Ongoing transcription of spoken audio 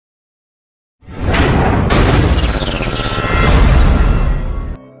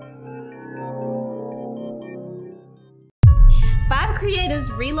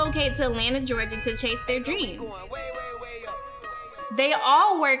relocate to Atlanta, Georgia to chase their dreams. They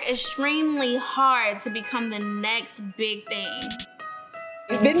all work extremely hard to become the next big thing.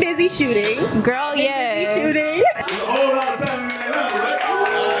 You've been busy shooting. Girl, yes. Busy shooting.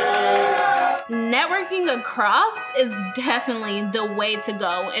 Networking across is definitely the way to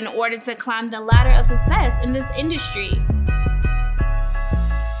go in order to climb the ladder of success in this industry.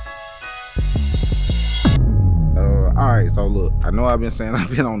 All right, so look, I know I've been saying I've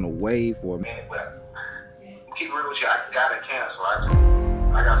been on the wave for a minute, but keep it real with you, I gotta cancel.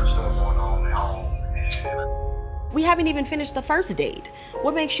 I got some stuff going on at home. And we haven't even finished the first date.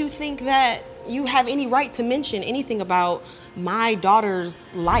 What makes you think that you have any right to mention anything about my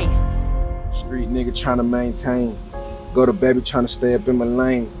daughter's life? Street nigga trying to maintain. Go to baby trying to stay up in my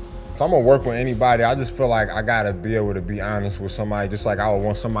lane. If I'm gonna work with anybody, I just feel like I gotta be able to be honest with somebody, just like I would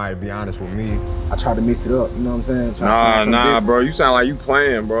want somebody to be honest with me. I try to mix it up, you know what I'm saying? Nah, bro, you sound like you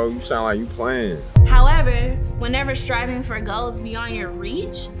playing, bro. You sound like you playing. However, whenever striving for goals beyond your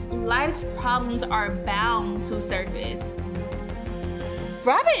reach, life's problems are bound to surface.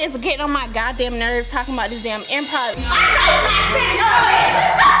 Robyn is getting on my goddamn nerves talking about this damn improv.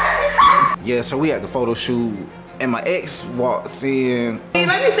 yeah, so we had the photo shoot, and my ex walks in. Hey,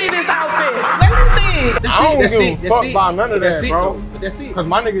 let me see this outfit. Let me see. I don't give a fuck about none of that, bro. That's it. Cause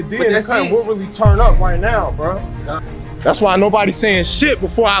my nigga did, and couldn't really turn up right now, bro. That's why nobody's saying shit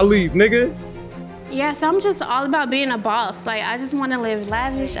before I leave, nigga. Yeah, so I'm just all about being a boss. Like, I just want to live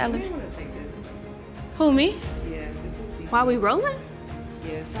lavish. Who, me? Yeah, this is decent. While we rolling?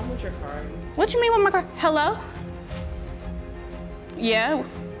 Yes, I'm with your car. What you mean with my car? Hello? Yeah.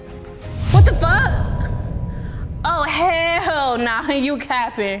 What the fuck? Oh, hell nah, you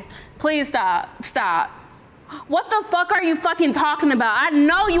capping. Please stop, stop. What the fuck are you fucking talking about? I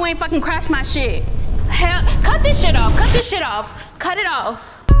know you ain't fucking crashed my shit. Hell, cut this shit off, cut this shit off. Cut it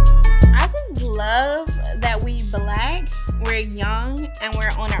off. I just love that we black, we're young, and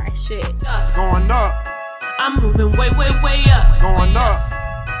we're on our shit. Going up. I'm moving way, way, way up. Going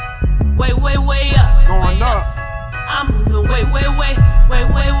up. Way, way, way up. Going up. I'm moving way, way, way, way,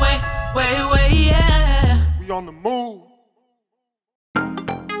 way, way, way, way, yeah. We on the move.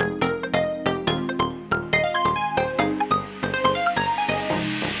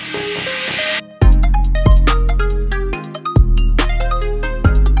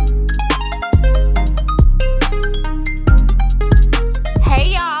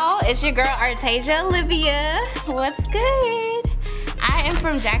 It's your girl Artasia Olivia. What's good? I am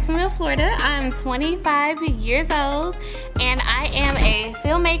from Jacksonville, Florida. I'm 25 years old and I am a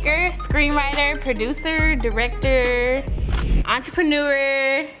filmmaker, screenwriter, producer, director,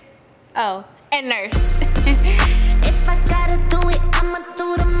 entrepreneur, and nurse. If I gotta do it, I'ma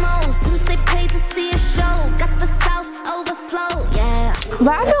do the most. Since they paid to see a show, got the South overflow, yeah.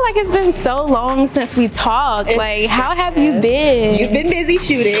 But I feel like it's been so long since we talked. Like, how have you been? You've been busy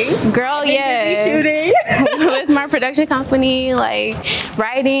shooting. Girl, yes. Busy shooting. With my production company, like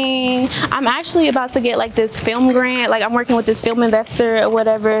writing. I'm actually about to get like this film grant. Like, I'm working with this film investor or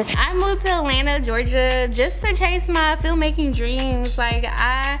whatever. I moved to Atlanta, Georgia just to chase my filmmaking dreams. Like,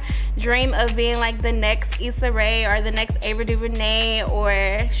 I dream of being like the next Issa or the next Ava DuVernay,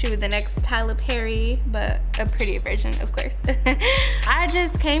 or shoot, the next Tyler Perry, but a prettier version, of course. I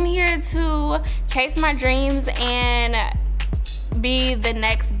just came here to chase my dreams and be the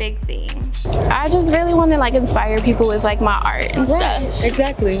next big thing. I just really want to like inspire people with like my art and stuff.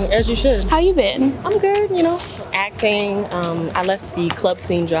 Exactly, as you should. How you been? I'm good, you know, acting. I left the club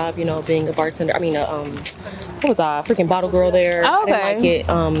scene job, you know, being a bartender. I mean, what was I, freaking bottle girl there. Oh, okay. I didn't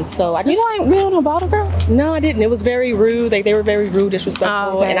like it. So I just... You don't a bottle girl? No, I didn't. It was very rude. Like, they were very rude,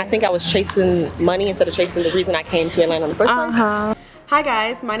 disrespectful. Oh, okay. And I think I was chasing money instead of chasing the reason I came to Atlanta in the first place. Hi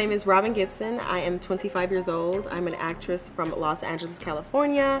guys, my name is Robyn Gibson. I am 25 years old. I'm an actress from Los Angeles,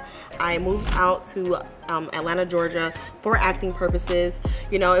 California. I moved out to Atlanta, Georgia for acting purposes.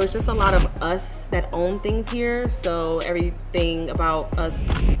 You know, it was just a lot of us that own things here. So everything about us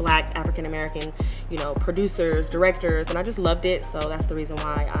Black, African-American, you know, producers, directors, and I just loved it. So that's the reason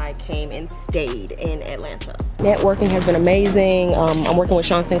why I came and stayed in Atlanta. Networking has been amazing. I'm working with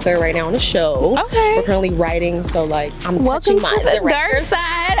Sean Sinclair right now on a show. Okay. We're currently writing, so like I'm Welcome touching my to the dark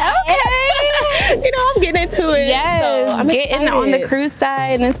side. Okay. You know, I'm getting into it. Yes, so I'm getting on the crew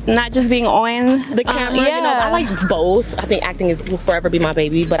side, and it's not just being on the camera. Yeah. You know, I like both. I think acting will forever be my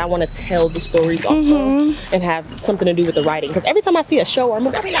baby, but I want to tell the stories also and have something to do with the writing. Because every time I see a show or a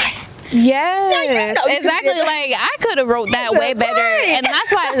movie, I be like, Yes, exactly. Like I could have wrote that way better, and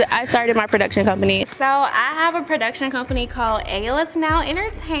that's why I started my production company. So I have a production company called ALS Now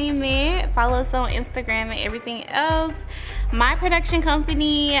Entertainment. Follow us on Instagram and everything else. My production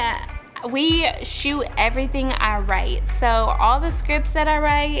company, we shoot everything I write. So all the scripts that I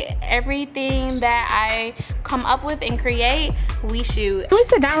write, everything that I come up with and create, we shoot. Can we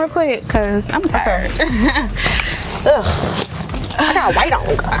sit down real quick? Cause I'm tired. Ugh. I got white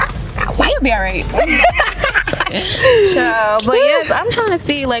on. You'll be all right. Child. But yes, I'm trying to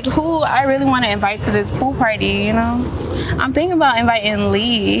see like who I really want to invite to this pool party, you know? I'm thinking about inviting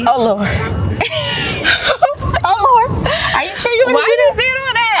Lee. Oh Lord. Oh Lord. Are you sure you want to do that? Why you did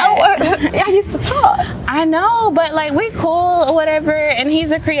all that? Oh, I used to talk. I know, but like we cool or whatever, and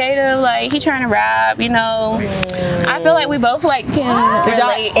he's a creative, like he trying to rap, you know. I feel like we both like can Did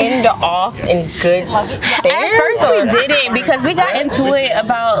y'all end off in good stands? At first we didn't, because we got into it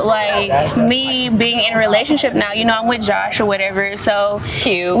about like me being in a relationship now, you know, I'm with Josh or whatever, so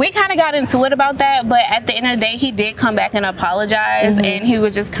cute. We kind of got into it about that, but at the end of the day he did come back and apologize, and he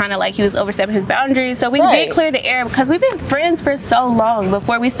was just kind of like he was overstepping his boundaries, so we did clear the air because we've been friends for so long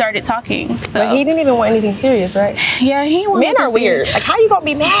before we started talking. So but he didn't even want anything serious, right? Yeah, he wanted. Men are weird. Like, how you gonna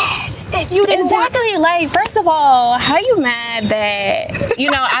be mad if you didn't exactly want... like, first of all, how you mad that, you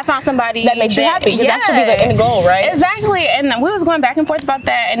know, I found somebody that makes you happy? Because that should be the end goal, right? Exactly. And we was going back and forth about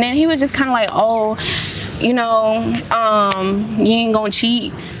that, and then he was just kind of like, oh, you know, you ain't gonna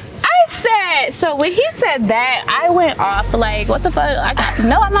cheat. I said, so when he said that, I went off like, what the fuck?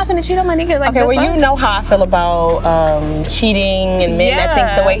 No, I'm not finna cheat on my nigga. Like, okay, well, you know how I feel about cheating and men that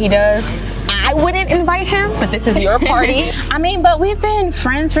think the way he does. I wouldn't invite him, but this is your party. I mean, but we've been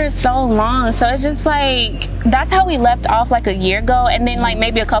friends for so long, so it's just like, that's how we left off like a year ago, and then like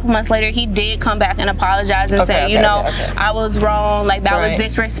maybe a couple months later, he did come back and apologize and say, you know, I was wrong, like that was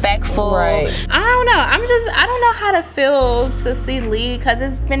disrespectful. I don't know, I don't know how to feel to see Lee, because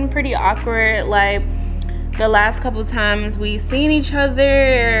it's been pretty awkward. Like the last couple times we've seen each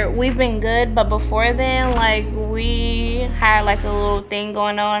other, we've been good, but before then, like we had like a little thing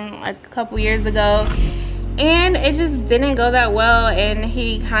going on like a couple years ago, and it just didn't go that well, and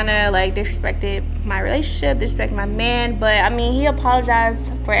he kind of like disrespected my relationship, disrespected my man. But I mean, he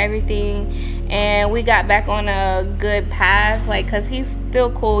apologized for everything, and we got back on a good path, like, because he's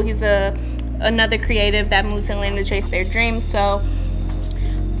still cool. He's another creative that moved to Atlanta to chase their dreams, so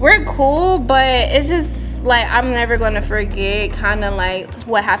we're cool. But it's just like, I'm never gonna forget kind of like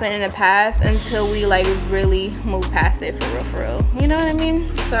what happened in the past until we like really move past it for real, you know what I mean?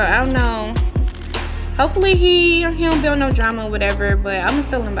 So I don't know, hopefully he don't build no drama or whatever, but I'm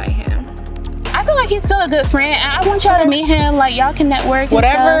feeling by him. I feel like he's still a good friend, and I want y'all to meet him. Like, y'all can network.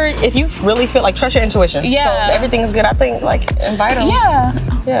 Whatever, if you really feel like, trust your intuition. Yeah. So if everything's good, I think, like, invite him. Yeah.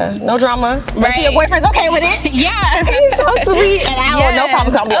 Yeah, no drama. Make sure your boyfriend's okay with it. Yeah. He's so sweet, and I don't no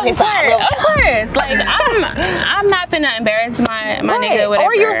problem talking about his side. Of course. Like, I'm not finna embarrass my nigga or whatever.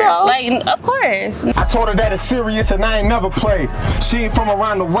 Or yourself. Like, of course. I told her that it's serious and I ain't never played. She ain't from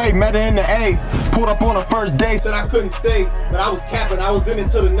around the way, met her in the A. Pulled up on her first day, said I couldn't stay, but I was capping, I was in it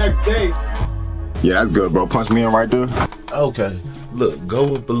till the next day. Yeah, that's good, bro. Punch me in right there. Okay. Look,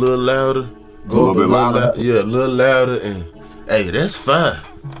 go up a little louder. Go a little bit louder? Yeah, a little louder. And hey, that's fine.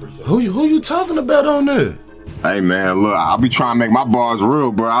 Who you talking about on there? Hey, man, look, I'll be trying to make my bars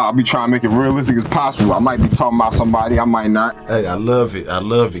real, bro. I'll be trying to make it realistic as possible. I might be talking about somebody, I might not. Hey, I love it. I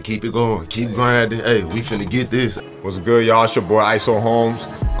love it. Keep it going. Keep grinding. Hey, we finna get this. What's good, y'all? It's your boy, Issa Holmes.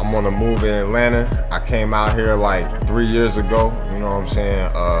 I'm on the move in Atlanta. I came out here like 3 years ago, you know what I'm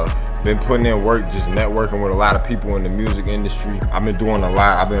saying? Been putting in work, just networking with a lot of people in the music industry. I've been doing a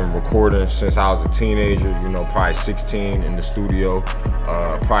lot. I've been recording since I was a teenager, you know, probably 16 in the studio.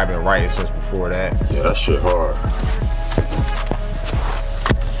 Probably been writing since before that. Yeah, that shit hard.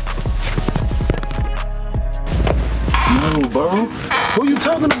 No, bro. Who you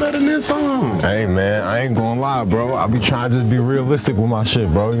talking about in this song? Hey, man, I ain't gonna lie, bro. I be trying to just be realistic with my shit,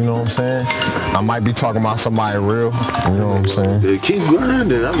 bro. You know what I'm saying? I might be talking about somebody real. You know what I'm saying? Yeah, keep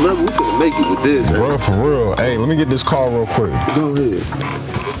grinding. I love it. We finna make it with this. Bro, for real. Hey, let me get this call real quick. Go ahead.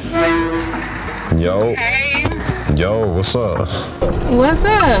 Yo. Yo, what's up? What's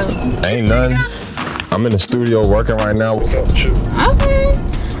up? Ain't nothing. I'm in the studio working right now. What's up with you? Okay.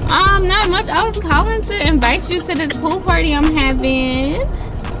 Not much. I was calling to invite you to this pool party I'm having.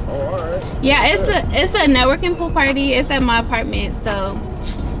 Oh, all right. Yeah, it's a networking pool party. It's at my apartment, so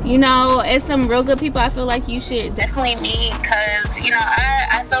you know, it's some real good people I feel like you should definitely meet, because you know,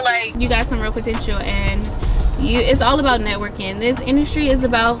 I feel like you got some real potential, and it's all about networking. This industry is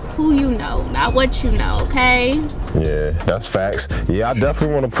about who you know, not what you know, okay? Yeah, that's facts. Yeah, I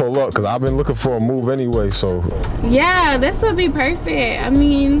definitely want to pull up because I've been looking for a move anyway, so. Yeah, this would be perfect. I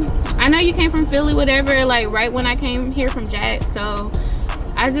mean, I know you came from Philly, whatever, like right when I came here from Jack, so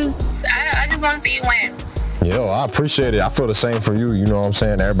I just want to see you win. Yo, I appreciate it. I feel the same for you, you know what I'm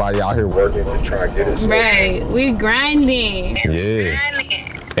saying? Everybody out here working to try to get it. So. Right, we grinding. Yeah.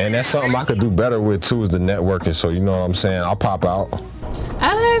 And that's something I could do better with too, is the networking, so you know what I'm saying? I'll pop out.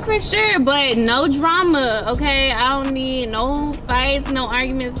 Okay, for sure, but no drama, okay? I don't need no fights, no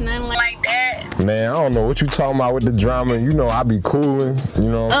arguments, nothing like that. Man, I don't know what you talking about with the drama. You know, I be cooling, you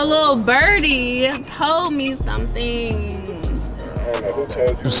know. A little birdie told me something. I don't know who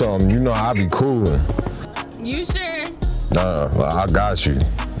told you something. You know, I be cooling. You sure? Nah, I got you.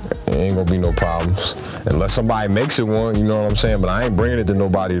 It ain't gonna be no problems. Unless somebody makes it one, you know what I'm saying? But I ain't bringing it to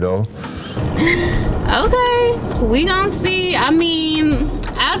nobody though. Okay, we gonna see. I mean,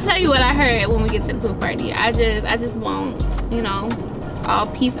 I'll tell you what I heard when we get to the pool party. I just want, you know, all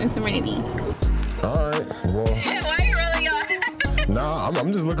peace and serenity. All right, well. Why are you rolling on? Nah,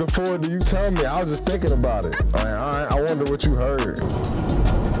 I'm just looking forward to you telling me. I was just thinking about it. All right, I wonder what you heard.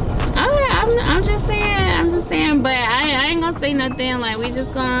 I'm just saying, but I ain't gonna say nothing. Like, we're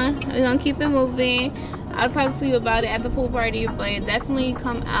gonna keep it moving. I'll talk to you about it at the pool party, but definitely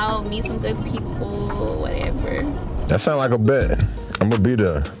come out, meet some good people, whatever. That sounds like a bet. I'm gonna be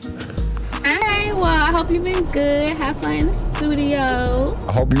there. Alright, well, I hope you've been good. Have fun in the studio.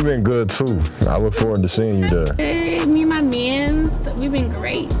 I hope you've been good too. I look forward to seeing you there. Hey, me and my mans, we've been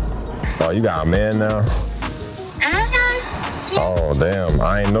great. Oh, you got a man now? Oh, damn,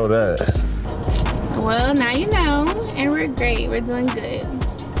 I ain't know that. Well, now you know, and we're great. We're doing good.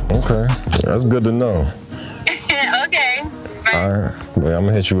 Okay, that's good to know. Okay. All right, well, I'm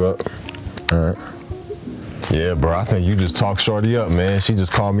gonna hit you up. All right. Yeah, bro, I think you just talked Shorty up, man. She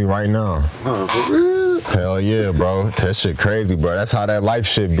just called me right now. Oh, for real? Hell yeah, bro. That shit crazy, bro. That's how that life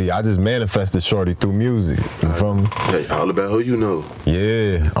should be. I just manifested Shorty through music. You feel me? Hey, all about who you know.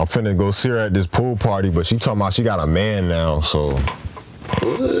 Yeah, I'm finna go see her at this pool party, but she talking about she got a man now, so.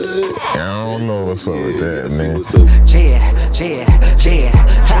 What? I don't know what's up with that, man.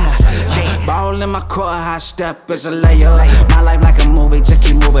 Yeah. Ball in my court, high step is a layer. My life like a movie, just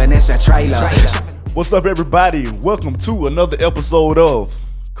keep moving, it's a trailer. What's up, everybody? Welcome to another episode of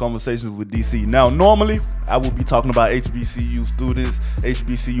Conversations with DC. Now, normally, I will be talking about HBCU students,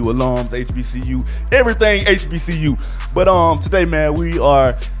 HBCU alums, HBCU, everything HBCU. But today, man, we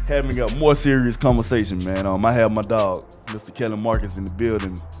are having a more serious conversation, man. I have my dog, Mr. Kellen Marcus, in the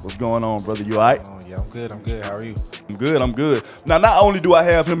building. What's going on, brother? You all right? Oh, yeah, I'm good. How are you? I'm good. Now, not only do I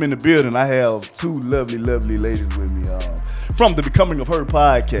have him in the building, I have two lovely ladies with me. From the Becoming of Her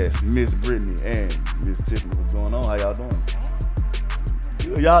podcast, Miss Brittany and Miss Tiffany. What's going on? How y'all doing?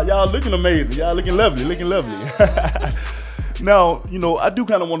 Y'all looking amazing. Y'all looking lovely. Now, you know, I do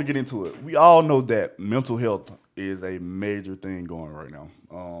kind of want to get into it. We all know that mental health is a major thing going right now.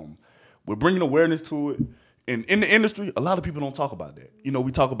 We're bringing awareness to it. And in the industry, a lot of people don't talk about that. You know,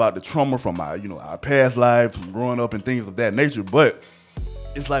 we talk about the trauma from our past lives, from growing up and things of that nature. But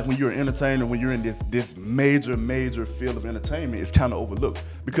it's like when you're an entertainer, when you're in this major field of entertainment, it's kind of overlooked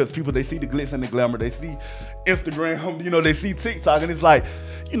because people, they see the glitz and the glamour, they see Instagram, you know, they see TikTok, and it's like,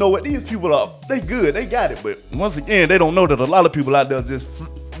 you know what, these people they good, they got it, but once again, they don't know that a lot of people out there just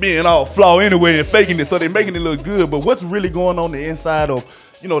being all flaw anyway and faking it, so they're making it look good. But what's really going on the inside of,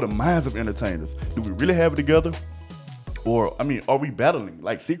 you know, the minds of entertainers? Do we really have it together? Or, I mean, are we battling,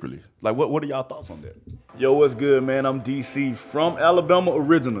 like, secretly? Like, what are y'all thoughts on that? Yo, what's good, man? I'm DC from Alabama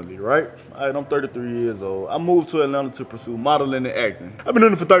originally, right? All right, I'm 33 years old. I moved to Atlanta to pursue modeling and acting. I've been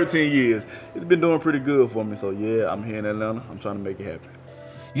doing it for 13 years. It's been doing pretty good for me. So, yeah, I'm here in Atlanta. I'm trying to make it happen.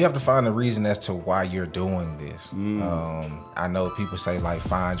 You have to find a reason as to why you're doing this. I know people say, like,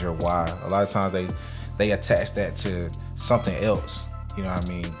 find your why. A lot of times they attach that to something else. You know what I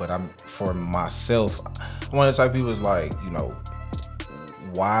mean? But for myself, I'm one of the type of people is like, you know,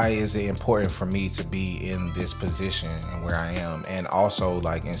 why is it important for me to be in this position and where I am? And also,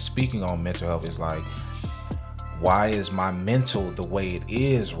 like, in speaking on mental health, is like, why is my mental the way it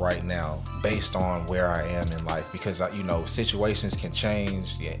is right now based on where I am in life? Because, you know, situations can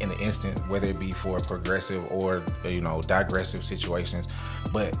change in an instant, whether it be for progressive or, you know, digressive situations.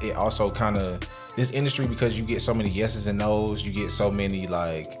 But it also kind of, this industry, because you get so many yeses and nos, you get so many,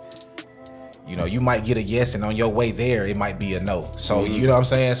 like, you know, you might get a yes and on your way there, it might be a no. So, you know what I'm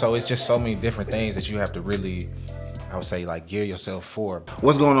saying? So it's just so many different things that you have to really, I would say, like, gear yourself for.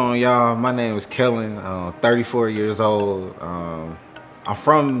 What's going on, y'all? My name is Kellen, 34 years old. I'm I'm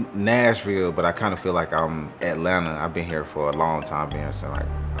from Nashville, but I kind of feel like I'm Atlanta. I've been here for a long time, been here since like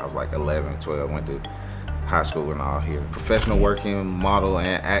I was like 11, 12, went to high school and all here. Professional working model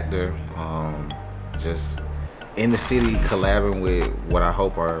and actor, just in the city collabing with what I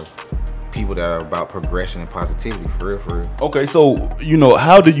hope are people that are about progression and positivity, for real, for real. Okay, so, you know,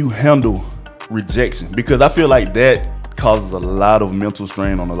 how do you handle rejection? Because I feel like that causes a lot of mental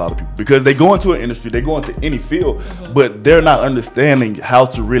strain on a lot of people, because they go into an industry, they go into any field, but they're not understanding how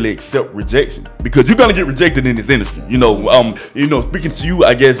to really accept rejection, because you're gonna get rejected in this industry. You know, speaking to you,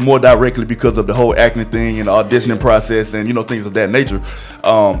 I guess more directly because of the whole acting thing and the auditioning process and, you know, things of that nature.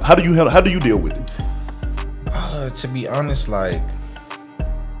 How do you deal with it? To be honest, like,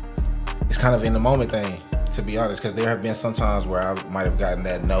 it's kind of in the moment thing, to be honest, because there have been some times where I might have gotten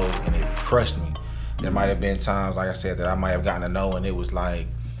that no and it crushed me. There might have been times, like I said, that I might have gotten a no and it was like,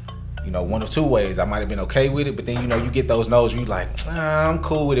 you know, one of two ways. I might have been okay with it, but then, you know, you get those no's and you're like, I'm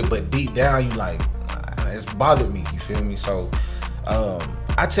cool with it, but deep down you like, it's bothered me, you feel me? So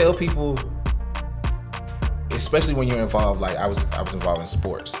I tell people, especially when you're involved, like I was involved in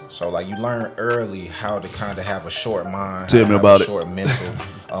sports, so like you learn early how to kind of have a short mind, tell me about it, short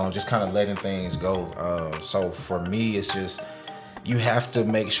mental, just kind of letting things go. So for me, it's just, you have to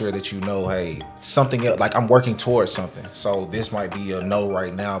make sure that you know, hey, something else, like I'm working towards something. So this might be a no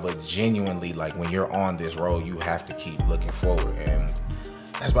right now, but genuinely, like when you're on this road, you have to keep looking forward. And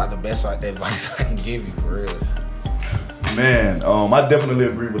that's about the best advice I can give you, for real. Man, I definitely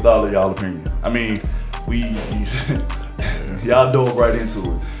agree with all of y'all opinion. I mean, y'all dove right into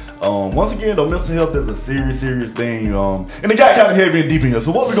it. Once again, though, mental health is a serious thing. And it got kind of heavy and deep in here.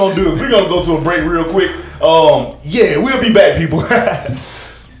 So what we're gonna do is we're gonna go to a break real quick. Yeah, we'll be back, people.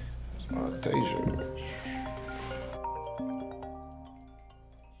 Artasia.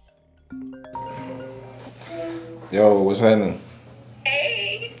 Yo, what's happening?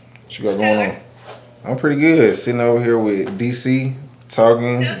 Hey. What you got going on? I'm pretty good. Sitting over here with DC,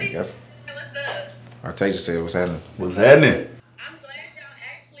 talking. Yes. Artasia said, what's happening? What's happening? I'm glad y'all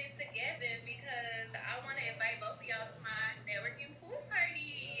actually together, because I want to invite both of y'all to my networking pool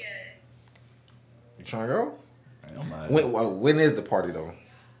party. You trying to go? When is the party, though?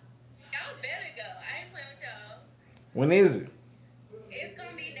 Y'all better go. I ain't playing with y'all. When is it? It's going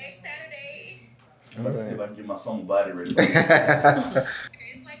to be next Saturday. Let me see if I can get my summer body ready. It's like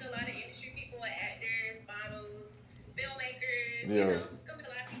a lot of industry people, actors, models, filmmakers. Yeah. You know, it's going to be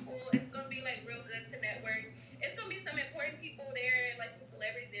a lot of people. It's going to be like real good to network. It's going to be some important people there, like some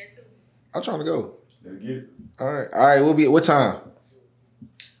celebrities there too. I'm trying to go. Let's get it. All right, we'll be at what time?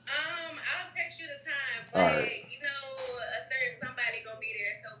 I'll text you the time, but All right. you know, a certain somebody gonna be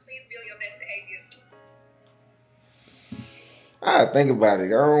there, so please be on your best behavior. I think about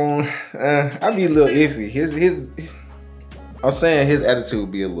it. I be a little iffy. His I'm saying his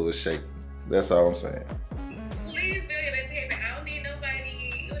attitude be a little shaky. That's all I'm saying. Please be on your best behavior. I don't need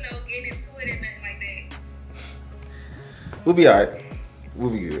nobody, you know, getting into it or nothing like that. We'll be all right. We'll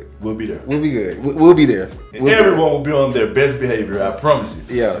be good. We'll be there. We'll be good. We'll be there. Everyone will be on their best behavior, I promise you.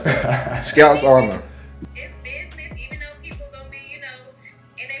 Yeah. Scouts honor. It's business, even though people gonna be, you know,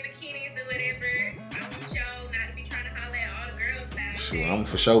 in their bikinis or whatever. I want y'all not to be trying to holler at all the girls now. Sure, I'm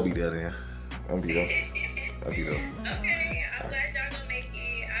for sure be there then. I'll be there. Okay, I'm glad y'all gonna make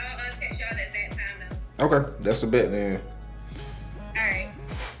it. I'll text y'all at that time though. Okay, that's a bet then. Alright.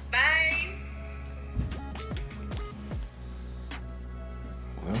 Bye.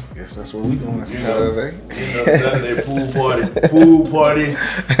 Well, guess that's what we doing Saturday. Saturday pool party,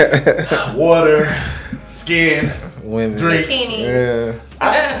 water, skin, women, drinks.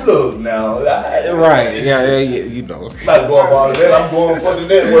 Yeah. Look now, right? Yeah, you know. I'm not going for all that. I'm going for the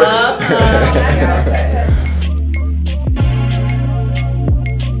network.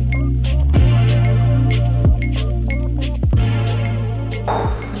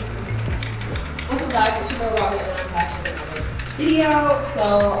 What's up, guys? It's your girl Robyn, and I'm back with another video. So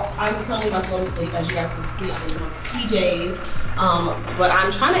I'm currently about to go to sleep. As you guys can see, I'm in my PJs. But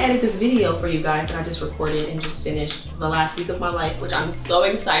I'm trying to edit this video for you guys that I just recorded and just finished the last week of my life, which I'm so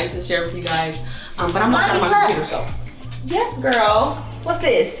excited to share with you guys. But I'm not on my computer, so. Yes, girl. What's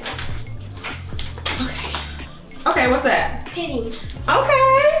this? Okay, what's that? Penny.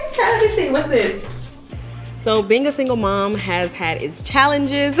 Okay, let me see. What's this? So being a single mom has had its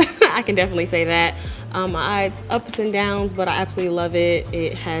challenges. I can definitely say that. It's ups and downs, but I absolutely love it.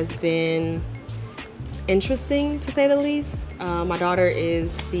 It has been interesting, to say the least. My daughter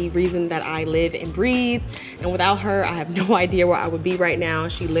is the reason that I live and breathe, and without her, I have no idea where I would be right now.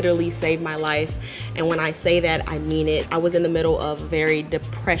 She literally saved my life, and when I say that, I mean it. I was in the middle of a very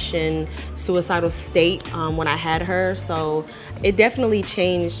depression, suicidal state when I had her, so it definitely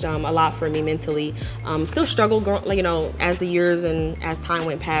changed a lot for me mentally. Still struggle, you know, as the years and as time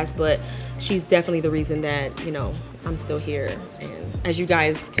went past, but she's definitely the reason that, you know, I'm still here. And as you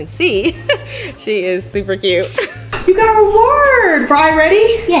guys can see, she is super cute. You got a award for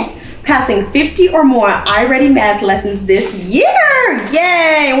iReady? Yes. Passing 50 or more iReady math lessons this year.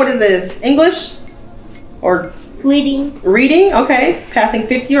 Yay! What is this? English? Or reading? Reading, okay. Passing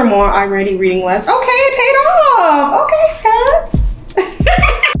 50 or more iReady reading lessons. Okay, it paid off. Okay, heads.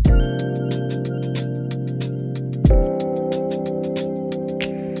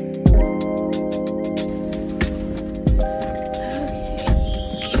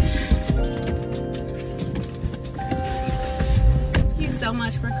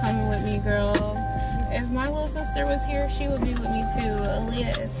 For coming with me, girl. If my little sister was here, she would be with me too.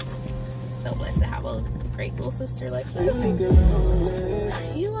 Aaliyah is so blessed to have a great little sister like you.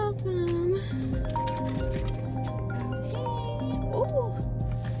 You're welcome. Okay. Ooh.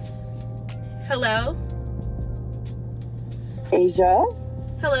 Hello? Asia?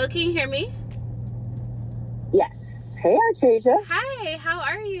 Hello, can you hear me? Yes. Hey, Artasia. Hi, how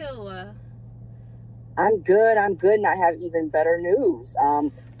are you? I'm good, and I have even better news.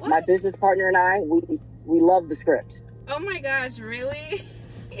 My business partner and I, we love the script. Oh my gosh, really?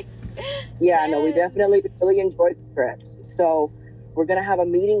 Yeah, no, we definitely really enjoyed the script. So we're gonna have a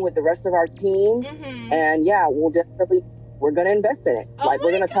meeting with the rest of our team, and yeah, we're gonna invest in it.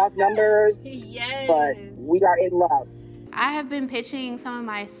 We're gonna talk numbers, but we are in love. I have been pitching some of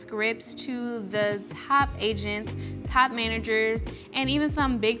my scripts to the top agents, top managers, and even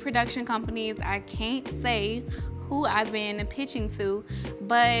some big production companies. I can't say who I've been pitching to,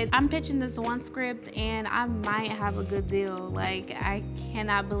 but I'm pitching this one script and I might have a good deal. Like, I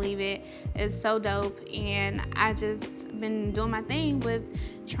cannot believe it. It's so dope, and I just been doing my thing with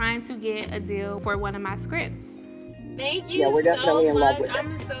trying to get a deal for one of my scripts. Thank you we're definitely so in love much. with it.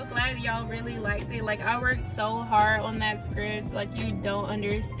 I'm so glad y'all really liked it. Like, I worked so hard on that script, like you don't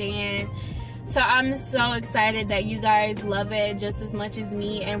understand. So I'm so excited that you guys love it just as much as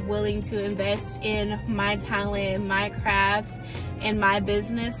me and willing to invest in my talent, my crafts, and my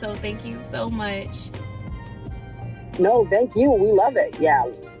business. So thank you so much. No, thank you. We love it. Yeah,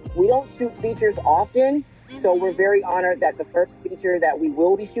 we don't shoot features often, so we're very honored that the first feature that we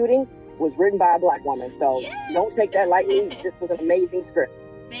will be shooting was written by a Black woman. So don't take that lightly. This was an amazing script.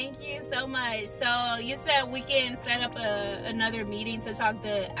 Thank you so much. So you said we can set up another meeting to talk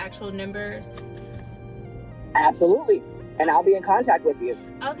the actual numbers? Absolutely. And I'll be in contact with you.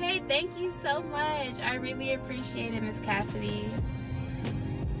 Okay, thank you so much. I really appreciate it, Miss Cassidy.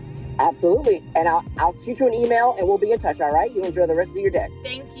 Absolutely. And I'll shoot you an email and we'll be in touch, all right? You enjoy the rest of your day.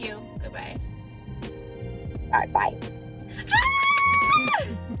 Thank you. Goodbye. All right, bye.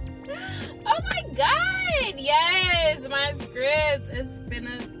 Oh my God! Yes, my script is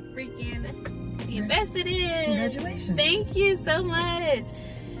finna freaking be invested in. Congratulations. Thank you so much.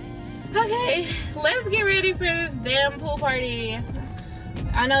 Okay, let's get ready for this damn pool party.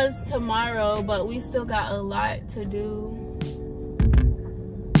 I know it's tomorrow, but we still got a lot to do.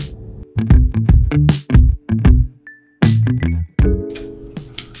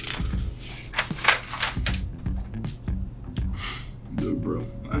 Good, bro.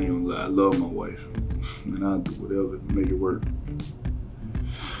 I ain't gonna lie, I love my wife. And I'll do whatever to make it work.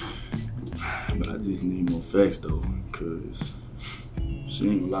 But I just need more facts though, cause she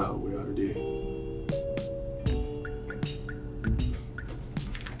ain't gonna lie her way out of there.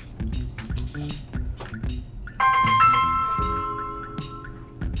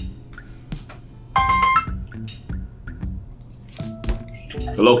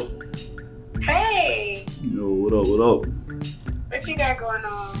 Hello? Hey, Yo, what up, what up? what you got going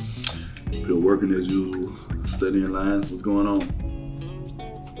on? Still working as usual, studying lines, what's going on?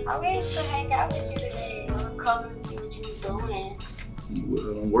 I wanted to hang out with you today. I was calling to see what you was doing. Well,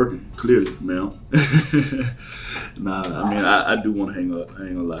 I'm working, clearly, ma'am. Nah, I mean, I do want to hang out, I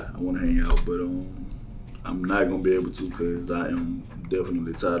ain't gonna lie, I want to hang out, but I'm not gonna be able to because I am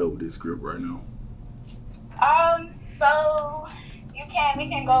definitely tied up with this script right now. So we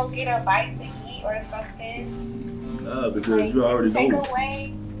can go get a bite to eat or something. Nah, because you already Take know.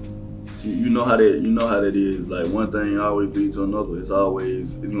 away. You know how that is. Like, one thing always leads to another. It's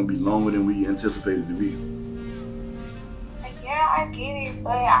gonna be longer than we anticipated to be. Yeah, I get it,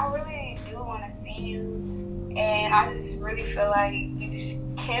 but I really do want to see you, and I just really feel like you just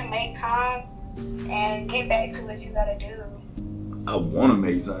can't make time and get back to what you gotta do. I want to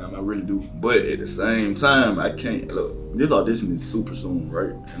make time, I really do. But at the same time, I can't. Look, this audition is super soon,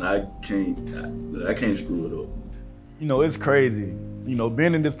 right? And I can't screw it up. You know, it's crazy. You know,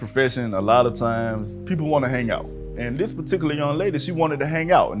 being in this profession, a lot of times people want to hang out. And this particular young lady, she wanted to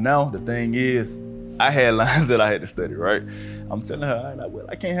hang out. And now the thing is, I had lines that I had to study, right? I'm telling her,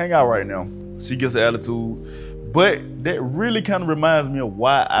 I can't hang out right now. She gets an attitude. But that really kind of reminds me of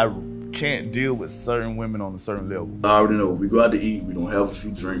why I can't deal with certain women on a certain level. I already know, we go out to eat, we gonna have a few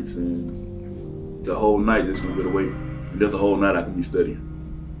drinks, and the whole night just gonna get away. And there's a whole night I can be studying.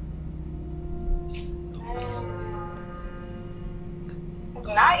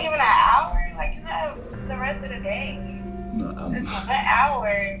 Not even an hour? Like, you have the rest of the day. No, It's 1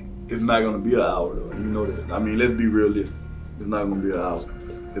 hour. It's not gonna be an hour though, you know that. I mean, let's be realistic. It's not gonna be an hour.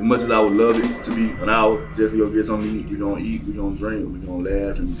 As much as I would love it to be an hour, just to go get something to eat, we're gonna eat, we're gonna drink, we're gonna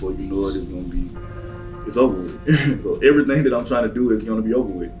laugh, and before you know it, it's over with. So everything that I'm trying to do is gonna be over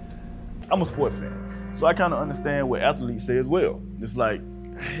with. I'm a sports fan, so I kind of understand what athletes say as well. It's like,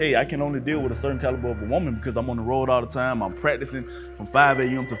 hey, I can only deal with a certain caliber of a woman because I'm on the road all the time. I'm practicing from 5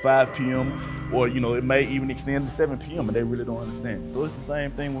 a.m. to 5 p.m. Or, you know, it may even extend to 7 p.m. and they really don't understand. So it's the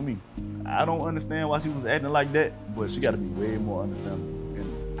same thing with me. I don't understand why she was acting like that, but she got to be way more understandable.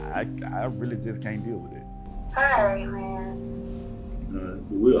 And I really just can't deal with it. All right, man.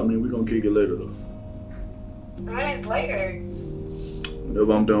 We're going to kick it later, though. Minutes later.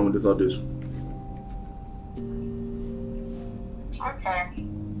 Whenever I'm done with this audition. Okay.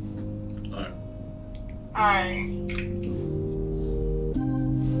 Alright. Alright.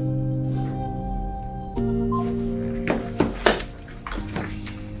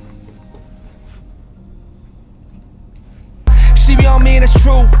 She be on me and it's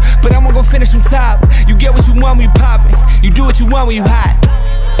true, but I'm gonna go finish on top. You get what you want when you poppin'. You do what you want when you hot.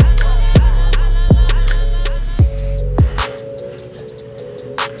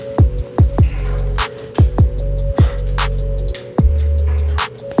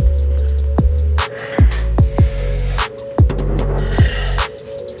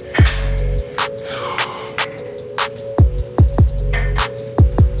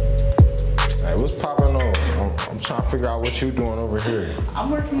 What you doing over here? I'm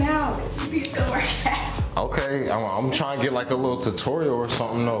working out. You need to work out. Okay, I'm trying to get like a little tutorial or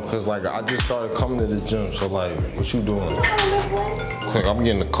something though, cause like I just started coming to the gym, so like, what you doing? Quick, I'm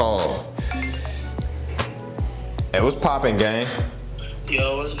getting the call. Hey, what's poppin', gang?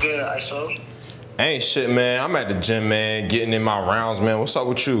 Yo, what's good, Issa? Ain't shit, man. I'm at the gym, man, getting in my rounds, man. What's up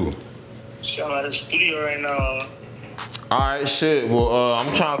with you? Shit, I'm at the studio right now. All right, shit. Well,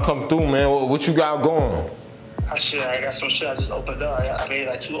 I'm trying to come through, man. What you got going? I got some shit I just opened up. I made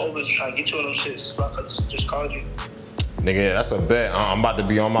like 2 opens trying to get you on them shits. So I just called you. Nigga, that's a bet. I'm about to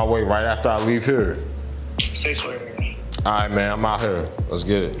be on my way right after I leave here. Say swear. All right, man. I'm out here. Let's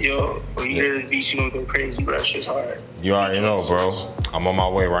get it. Yo, when you hear this beat, you gonna go crazy, bro. That shit's hard. You already know, bro. I'm on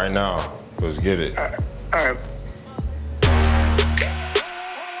my way right now. Let's get it. All right.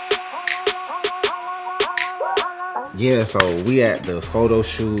 Yeah, so we at the photo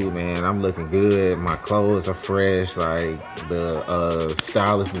shoot, man. I'm looking good. My clothes are fresh. Like the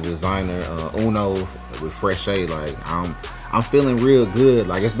stylist, the designer, Uno with Fresh Shade. Like I'm feeling real good.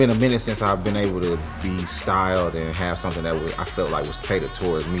 Like it's been a minute since I've been able to be styled and have something that I felt like was catered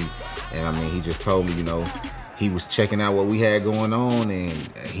towards me. And I mean, he just told me, you know, he was checking out what we had going on and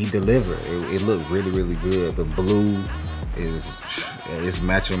he delivered. It looked really, really good. The blue is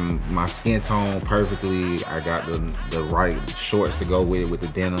matching my skin tone perfectly. I got the right shorts to go with it with the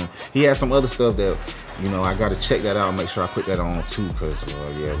denim. He had some other stuff that, you know, I got to check that out and make sure I put that on too, because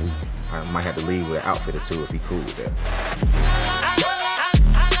yeah, I might have to leave with an outfit or two if he cool with that.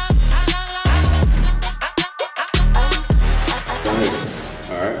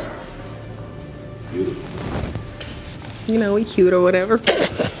 All right. Beautiful. You know, we cute or whatever.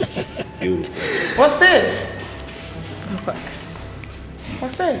 Beautiful. What's this? Oh, fuck.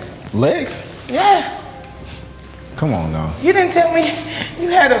 What's this? Legs? Yeah. Come on now. You didn't tell me you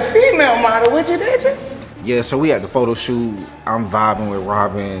had a female model with you, did you? Yeah, so we at the photo shoot. I'm vibing with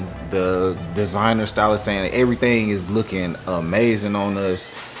Robyn. The designer stylist saying everything is looking amazing on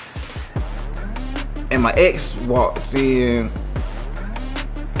us. And my ex walks in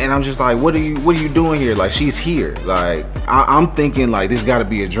and I'm just like, what are you doing here? Like, she's here. Like, I'm thinking like this gotta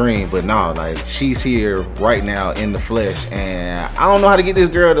be a dream, but no, like she's here right now in the flesh, and I don't know how to get this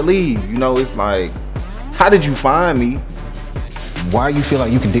girl to leave. You know, it's like, how did you find me? Why you feel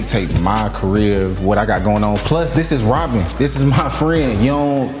like you can dictate my career, what I got going on? Plus, this is Robyn. This is my friend. You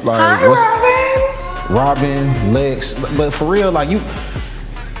don't like Hi, Robyn, Lex, but for real, like you.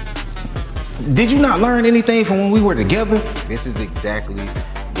 Did you not learn anything from when we were together? This is exactly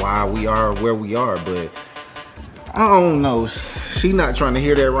why we are where we are, but I don't know. She not trying to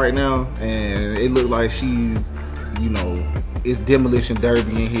hear that right now, and it look like she's, you know, it's demolition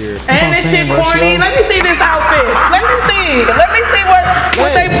derby in here. And this shit corny. Let me see this outfit. Let me see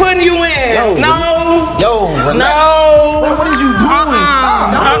what they putting you in. Yo, relax. No. Bro, what is you doing? Stop.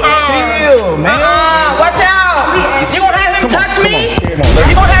 Chill, man. Watch out. You gonna have him touch me?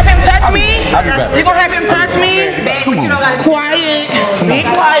 You gonna have him touch me? You gonna have him touch me? Quiet. Be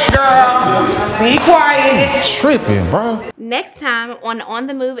quiet, girl. Be quiet. Tripping, bro. Next time on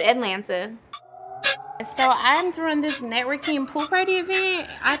the Move Atlanta. So I'm throwing this networking pool party event.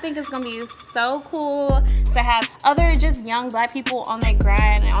 I think it's gonna be so cool to have other just young black people on their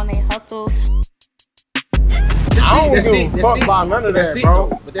grind and on their hustle. I don't give a fuck about none of that,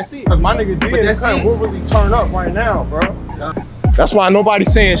 bro. But that's it. Cause my nigga D and the will really turn up right now, bro. That's why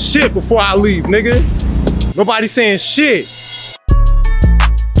nobody's saying shit before I leave, nigga. Nobody's saying shit.